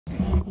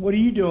What are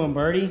you doing,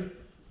 Birdie?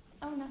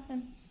 Oh,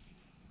 nothing.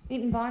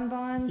 Eating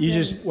bonbons. You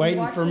just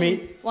waiting for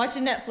me?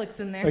 Watching Netflix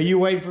in there. Are you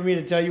waiting for me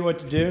to tell you what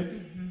to do?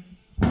 Mm-hmm.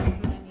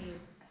 That's what I need.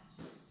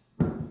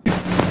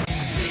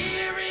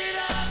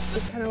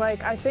 It's kind of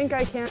like, I think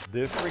I can.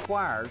 This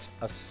requires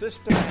a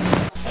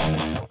systematic.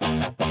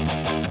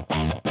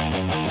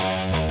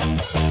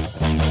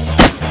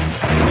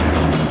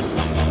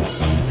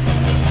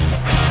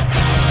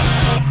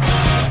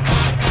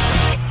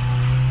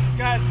 This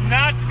guy's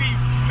not to be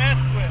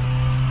messed with.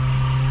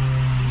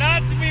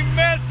 Not to be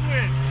messed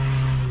with.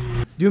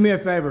 Do me a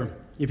favor.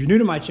 If you're new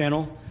to my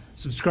channel,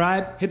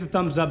 subscribe, hit the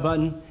thumbs up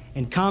button,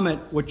 and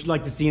comment what you'd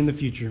like to see in the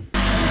future.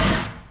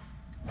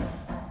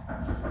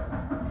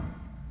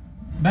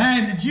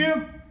 Babe, did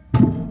you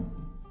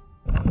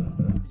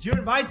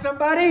invite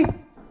somebody?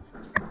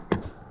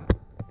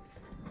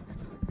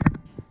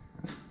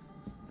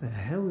 The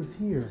hell is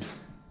here?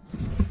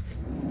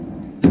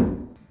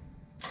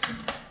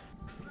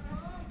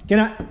 Can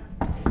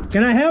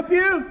I help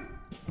you?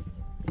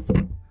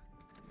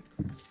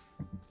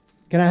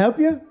 Can I help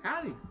you?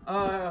 Howdy.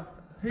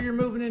 Here you're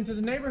moving into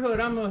the neighborhood.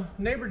 I'm a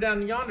neighbor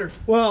down yonder.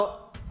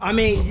 Well, I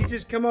mean, you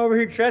just come over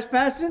here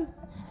trespassing?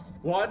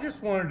 Well, I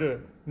just wanted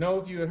to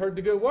know if you had heard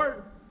the good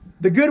word.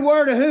 The good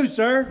word of who,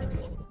 sir?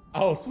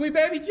 Oh, sweet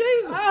baby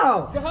Jesus.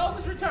 Oh.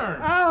 Jehovah's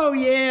Return. Oh,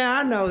 yeah,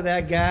 I know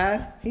that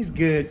guy. He's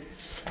good.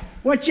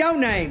 What's your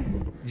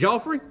name?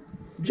 Joffrey?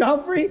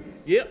 Joffrey?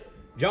 Yep.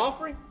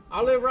 Joffrey.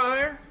 I live right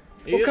here.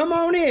 Well, Yep. come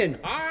on in.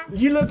 All right.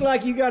 You look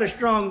like you got a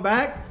strong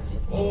back.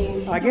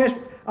 Oh, I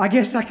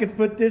guess I could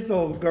put this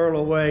old girl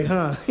away,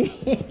 huh?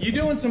 You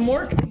doing some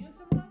work? Getting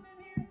someone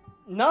in here?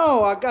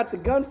 No, I got the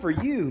gun for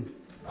you.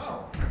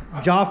 Oh.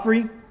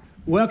 Joffrey,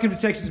 welcome to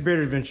Texas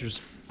Bearded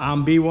Adventures.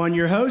 I'm B1,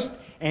 your host,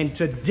 and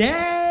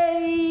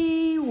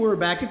today we're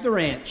back at the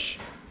ranch.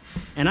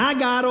 And I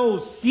got old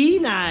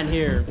C9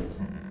 here.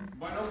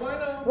 Bueno,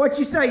 bueno. What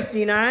you say,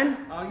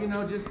 C9? You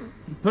know, just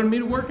putting me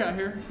to work out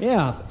here.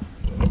 Yeah.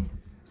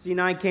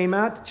 C9 came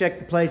out to check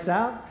the place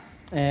out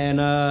and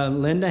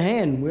lend a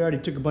hand. We already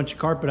took a bunch of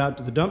carpet out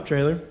to the dump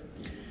trailer,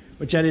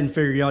 which I didn't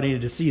figure y'all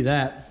needed to see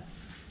that.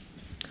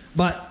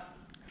 But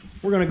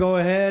we're gonna go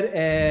ahead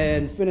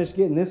and finish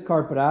getting this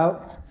carpet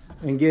out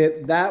and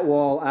get that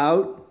wall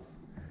out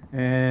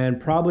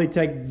and probably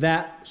take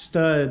that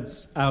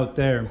studs out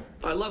there.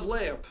 I love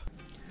lamp.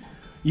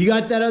 You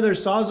got that other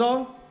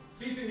Sawzall?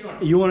 Si, senor.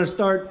 You wanna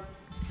start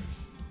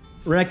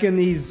wrecking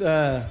these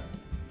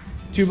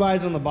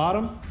 2x on the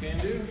bottom? Can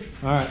do.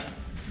 All right.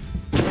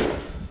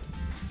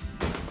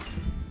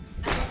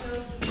 I don't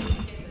know if you need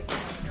to get this on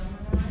film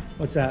or not,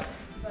 What's that?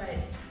 but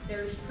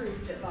there's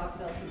proof that Bob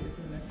Zelke was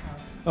in this house.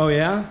 Oh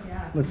yeah?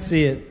 Yeah. Let's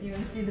see it. You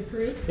want to see the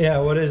proof? Yeah,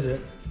 what is it?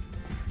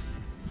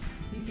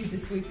 You see the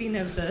sweeping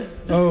of the...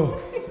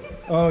 Oh,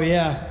 oh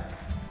yeah.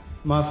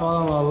 My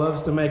father-in-law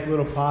loves to make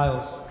little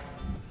piles.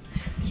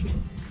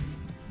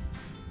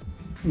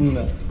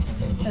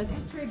 That's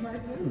his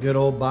trademark move. Good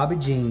old Bobby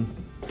Jean.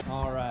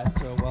 All right,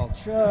 so while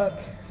Chuck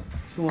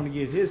is going to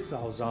get his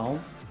saws on,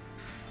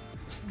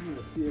 I'm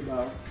going to see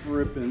about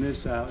ripping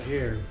this out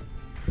here.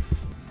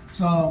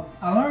 So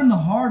I learned the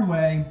hard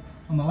way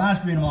on the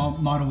last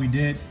remodel we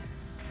did.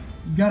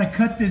 You got to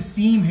cut this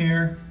seam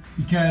here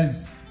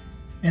because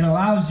it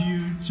allows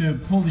you to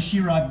pull the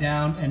sheetrock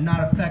down and not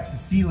affect the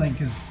ceiling,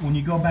 because when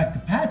you go back to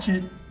patch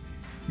it,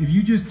 if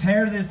you just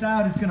tear this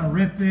out, it's going to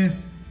rip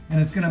this and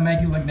it's going to make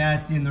it look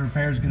nasty, and the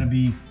repair is going to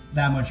be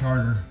that much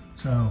harder.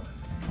 So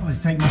always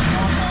take my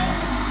saws off.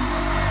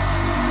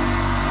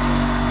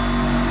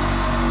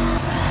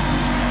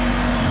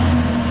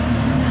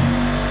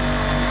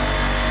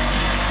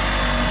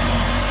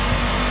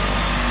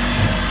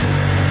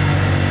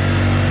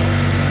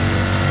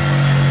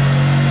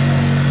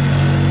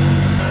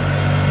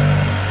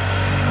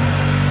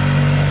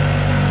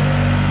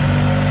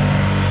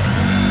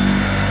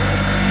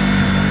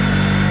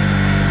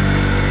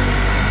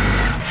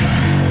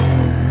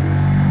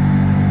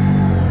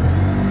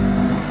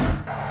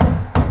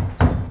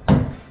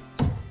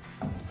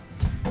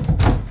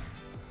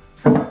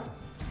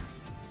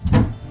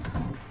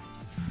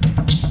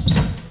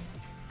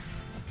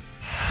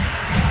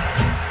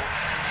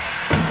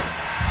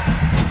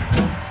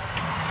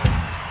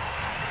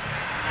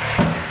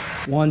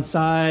 One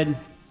side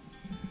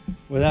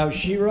without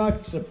sheetrock,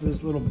 except for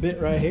this little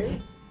bit right here.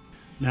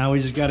 Now we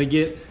just got to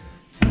get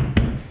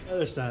the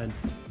other side.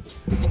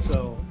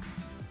 So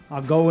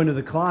I'll go into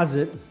the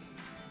closet,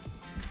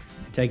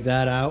 take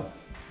that out.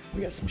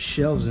 We got some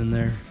shelves in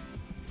there.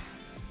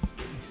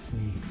 Let's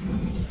see.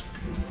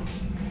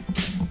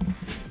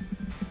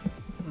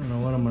 I don't know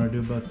what I'm gonna do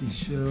about these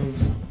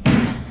shelves.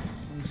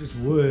 It's just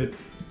wood.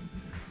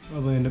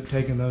 Probably end up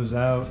taking those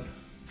out.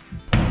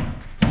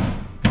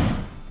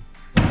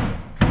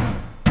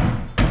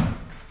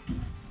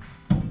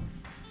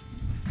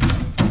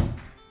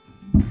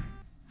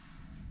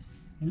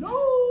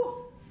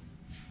 Hello?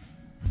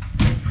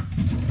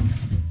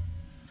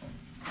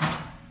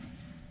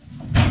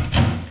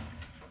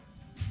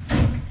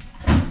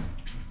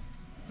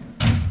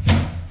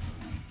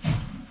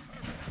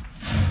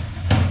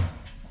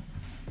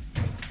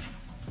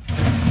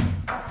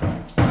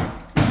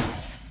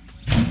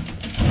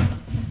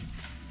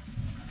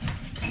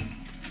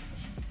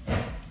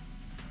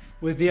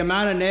 with the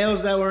amount of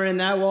nails that were in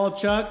that wall,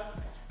 Chuck,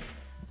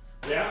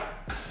 Yeah.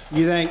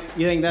 you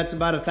think that's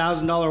about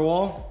 $1,000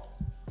 wall?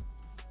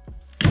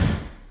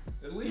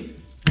 At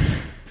least.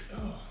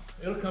 Oh,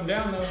 it'll come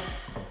down though.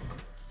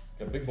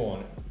 Got a big boy on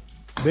it.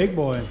 Big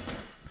boy.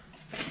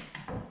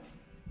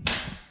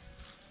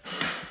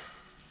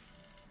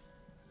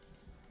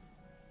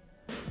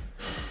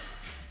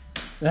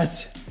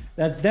 That's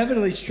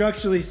definitely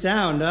structurally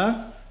sound,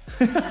 huh?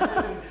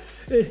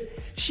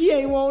 She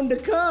ain't wanting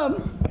to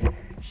come.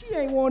 She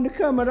ain't wanting to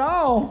come at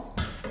all.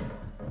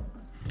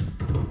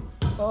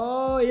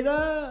 Oh,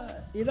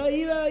 Ida.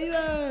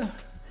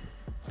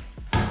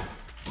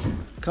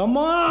 Come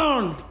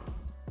on.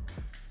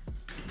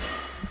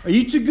 Are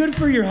you too good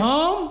for your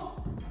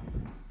home?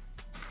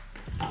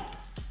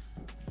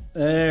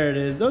 There it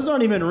is. Those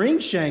aren't even ring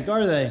shank,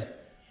 are they?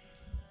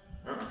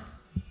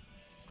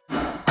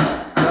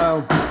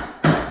 So,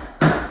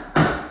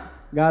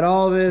 got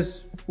all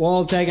this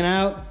wall taken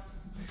out.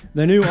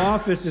 The new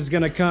office is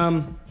gonna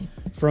come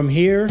from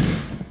here.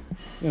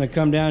 Gonna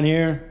come down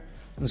here.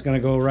 It's gonna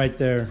go right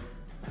there.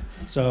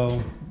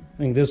 So I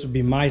think this will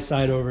be my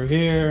side over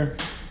here.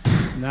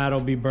 And that'll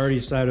be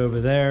Birdie's side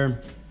over there.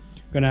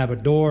 Gonna have a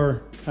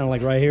door kind of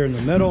like right here in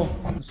the middle.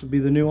 This will be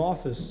the new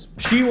office.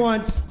 She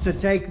wants to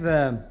take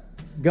the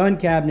gun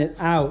cabinet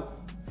out.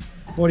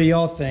 What do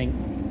y'all think?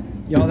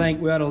 Y'all think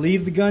we ought to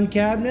leave the gun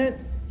cabinet?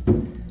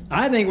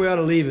 I think we ought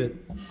to leave it.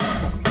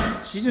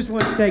 She just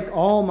wants to take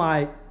all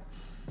my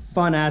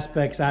fun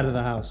aspects out of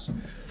the house.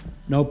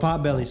 No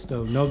potbelly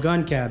stove, no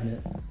gun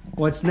cabinet.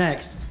 What's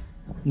next?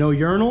 No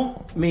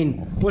urinal? I mean,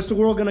 what's the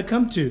world gonna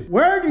come to?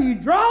 Where do you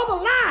draw the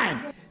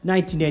line?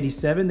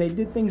 1987, they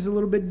did things a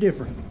little bit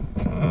different.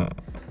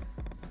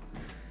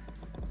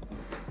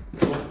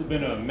 Must have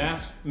been a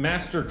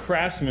master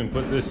craftsman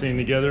put this thing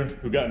together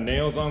who got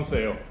nails on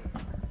sale.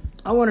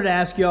 I wanted to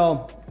ask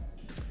y'all,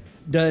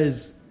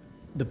 does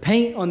the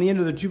paint on the end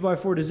of the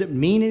 2x4, does it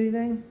mean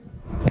anything?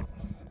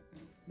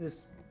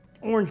 This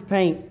orange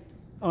paint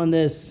on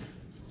this,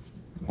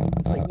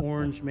 it's like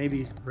orange,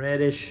 maybe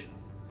reddish.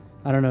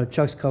 I don't know,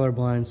 Chuck's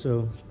colorblind,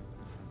 so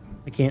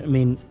I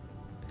mean,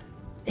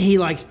 he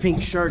likes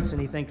pink shirts and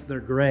he thinks they're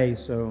gray,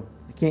 so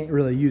I can't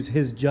really use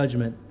his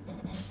judgment.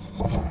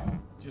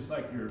 Just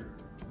like your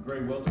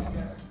gray welder's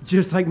cap.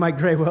 Just like my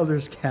gray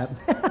welder's cap.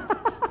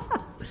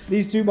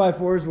 These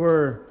 2x4s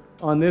were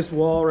on this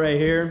wall right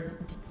here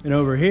and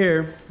over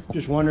here.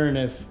 Just wondering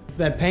if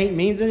that paint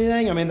means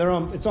anything. I mean,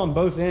 it's on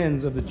both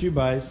ends of the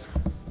 2x.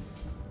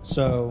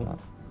 So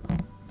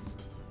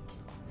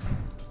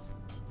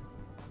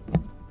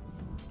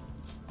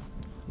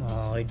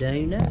I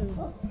don't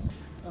know.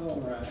 All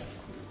right.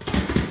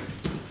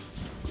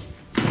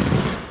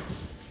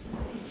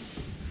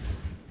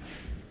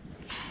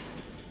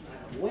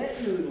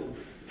 Wet noodle.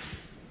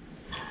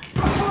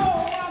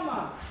 Oh,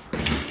 mama!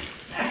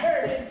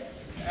 There it is.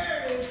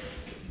 There it is.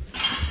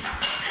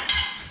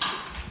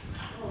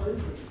 Oh, this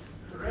is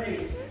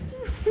great.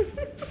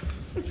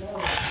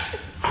 Oh.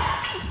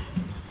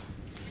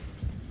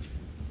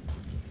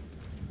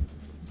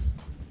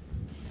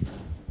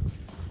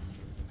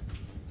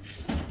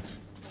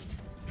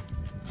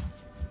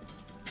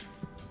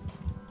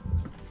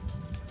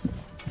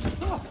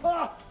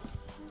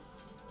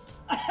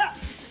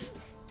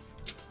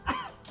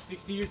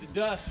 60 years of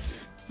dust.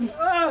 Man,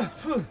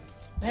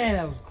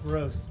 that was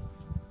gross.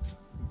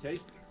 You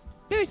taste it?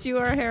 Do what you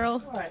are,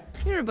 Harold. What?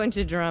 You're a bunch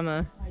of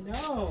drama. I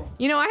know.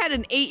 You know, I had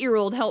an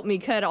 8-year-old help me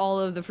cut all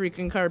of the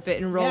freaking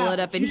carpet and roll it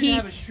up, and you didn't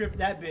have a strip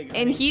that big.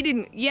 and he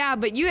didn't. Yeah,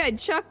 but you had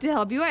Chuck to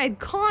help you. I had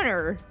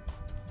Connor.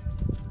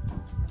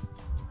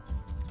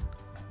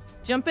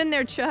 Jump in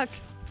there, Chuck.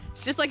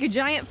 It's just like a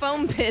giant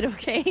foam pit,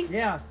 okay?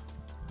 Yeah.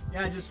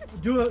 Yeah, just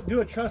do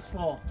a truss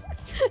fall.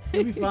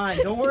 You'll be fine.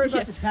 Don't worry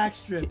about the tack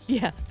strips.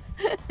 Yeah.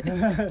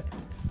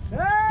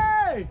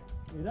 Hey!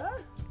 You know?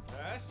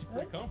 That's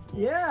pretty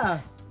comfortable. Yeah.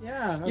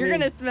 Yeah. You're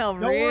gonna smell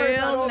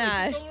real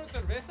nice.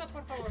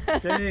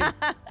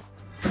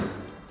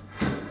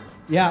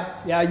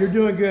 Yeah, you're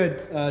doing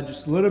good.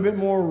 Just a little bit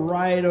more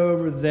right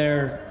over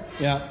there.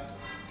 Yeah.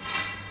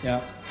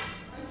 Yeah,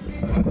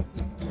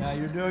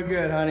 you're doing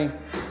good, honey.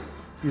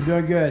 You're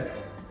doing good.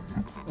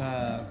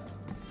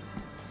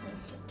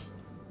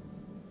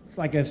 It's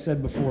like I've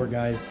said before,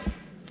 guys.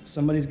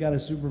 Somebody's got to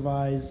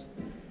supervise.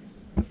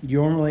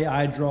 Normally,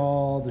 I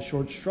draw the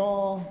short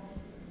straw.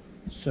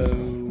 So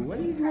what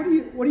are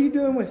you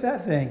doing with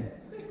that thing?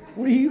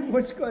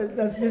 This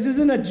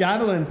isn't a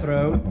javelin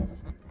throw.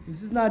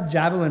 This is not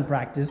javelin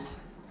practice.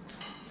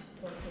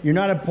 You're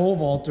not a pole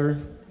vaulter.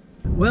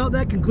 Well,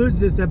 that concludes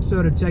this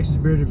episode of Texas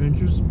Beard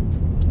Adventures.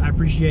 I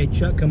appreciate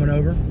Chuck coming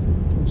over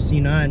from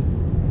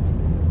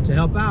C9 to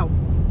help out.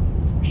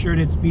 Sure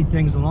did speed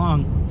things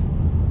along.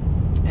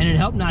 And it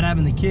helped not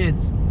having the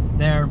kids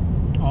there,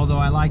 although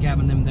I like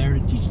having them there to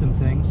teach them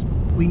things.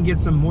 We can get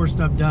some more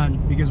stuff done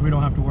because we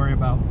don't have to worry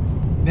about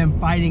them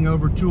fighting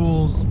over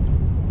tools,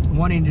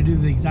 wanting to do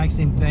the exact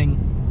same thing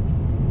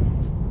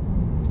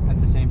at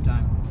the same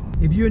time.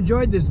 If you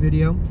enjoyed this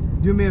video,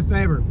 do me a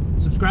favor.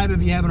 Subscribe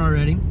if you haven't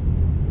already.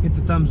 Hit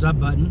the thumbs up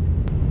button.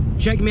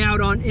 Check me out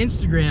on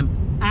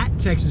Instagram at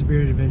Texas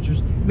Bearded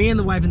Adventures. Me and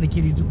the wife and the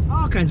kitties do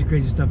all kinds of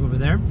crazy stuff over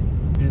there.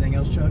 Anything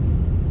else, Chuck?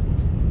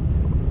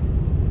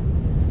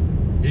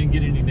 Didn't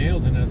get any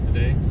nails in us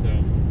today, so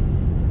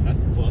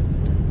that's a plus.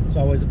 It's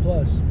always a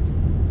plus.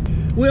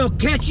 We'll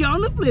catch you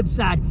on the flip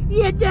side,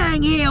 you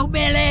dang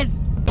hillbillies!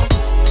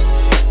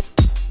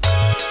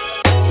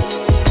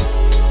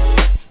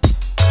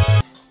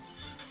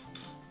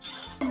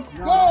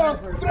 Go,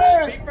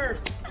 three! Feet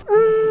first.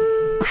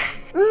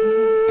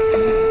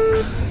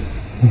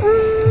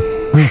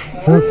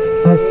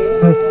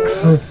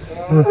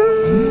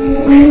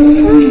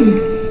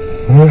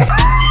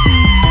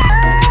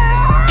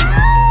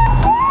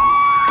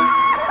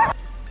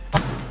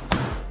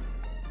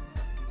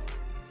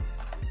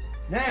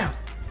 Now,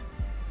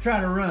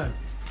 try to run.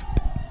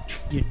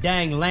 You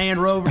dang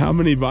Land Rover. How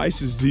many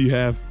vices do you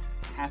have?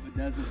 Half a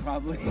dozen,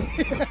 probably.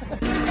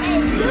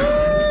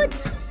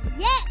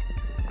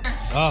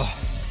 Oh,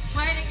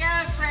 way to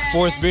go, Fred.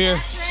 Fourth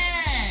beer.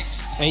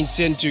 Ain't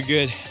sitting too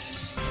good.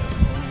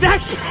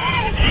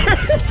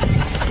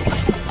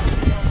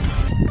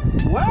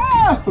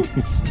 Wow!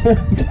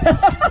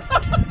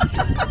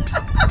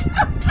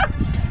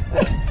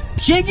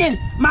 Chicken!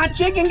 My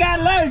chicken got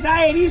loose.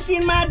 Hey, have you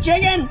seen my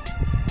chicken?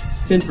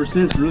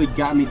 10% really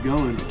got me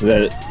going.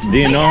 That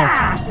DNR.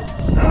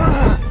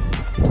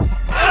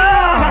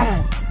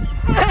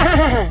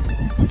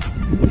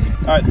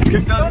 All right,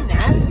 cook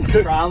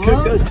those.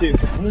 Cook those two.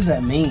 What does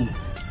that mean?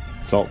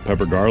 Salt,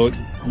 pepper, garlic.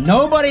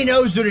 Nobody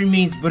knows what it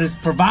means, but it's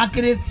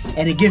provocative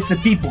and it gets the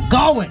people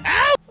going.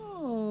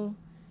 Oh,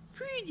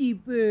 pretty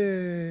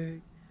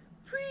bird,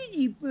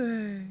 pretty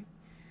bird.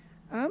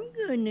 I'm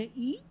gonna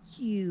eat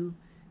you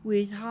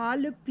with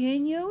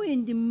jalapeno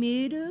in the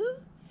middle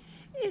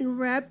and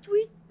wrapped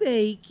with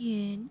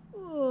bacon.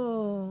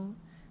 Oh,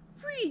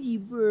 pretty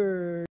bird.